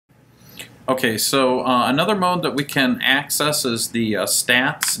Okay, so another mode that we can access is the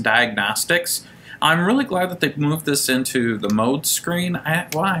stats diagnostics. I'm really glad that they've moved this into the mode screen.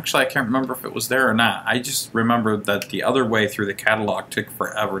 Well, actually, I can't remember if it was there or not. I just remember that the other way through the catalog took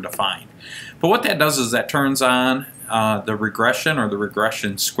forever to find. But what that does is that turns on the regression or the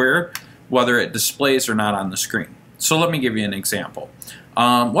regression squared, whether it displays or not on the screen. So let me give you an example.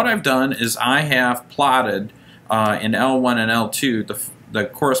 What I've done is I have plotted in L1 and L2 the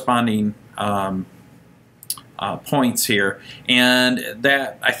corresponding points here, and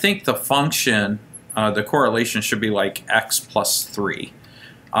that I think the function, the correlation should be like x plus 3.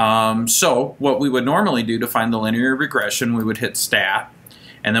 So what we would normally do to find the linear regression, we would hit stat,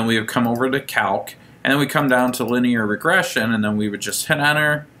 and then we would come over to calc, and then we come down to linear regression, and then we would just hit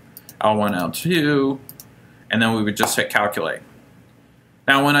enter, L1, L2, and then we would just hit calculate.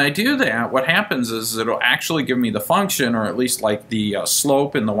 Now when I do that, what happens is it'll actually give me the function, or at least like the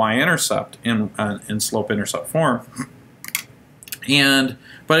slope in the y-intercept in slope-intercept form.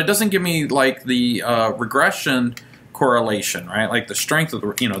 But it doesn't give me like the regression correlation, right? Like the strength of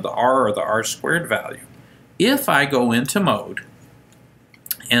the, the R or the R squared value. If I go into mode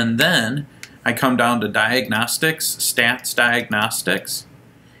and then I come down to diagnostics, stats diagnostics,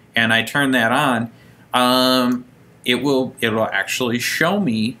 and I turn that on, it'll actually show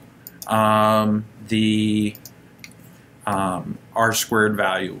me the R squared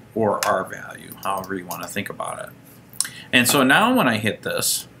value or R value, however you want to think about it. And so now when I hit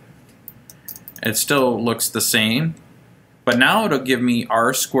this, it still looks the same, but now it'll give me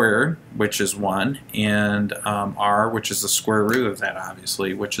R squared, which is 1, and R, which is the square root of that,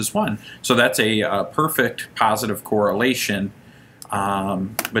 obviously, which is 1. So that's a perfect positive correlation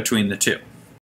between the two.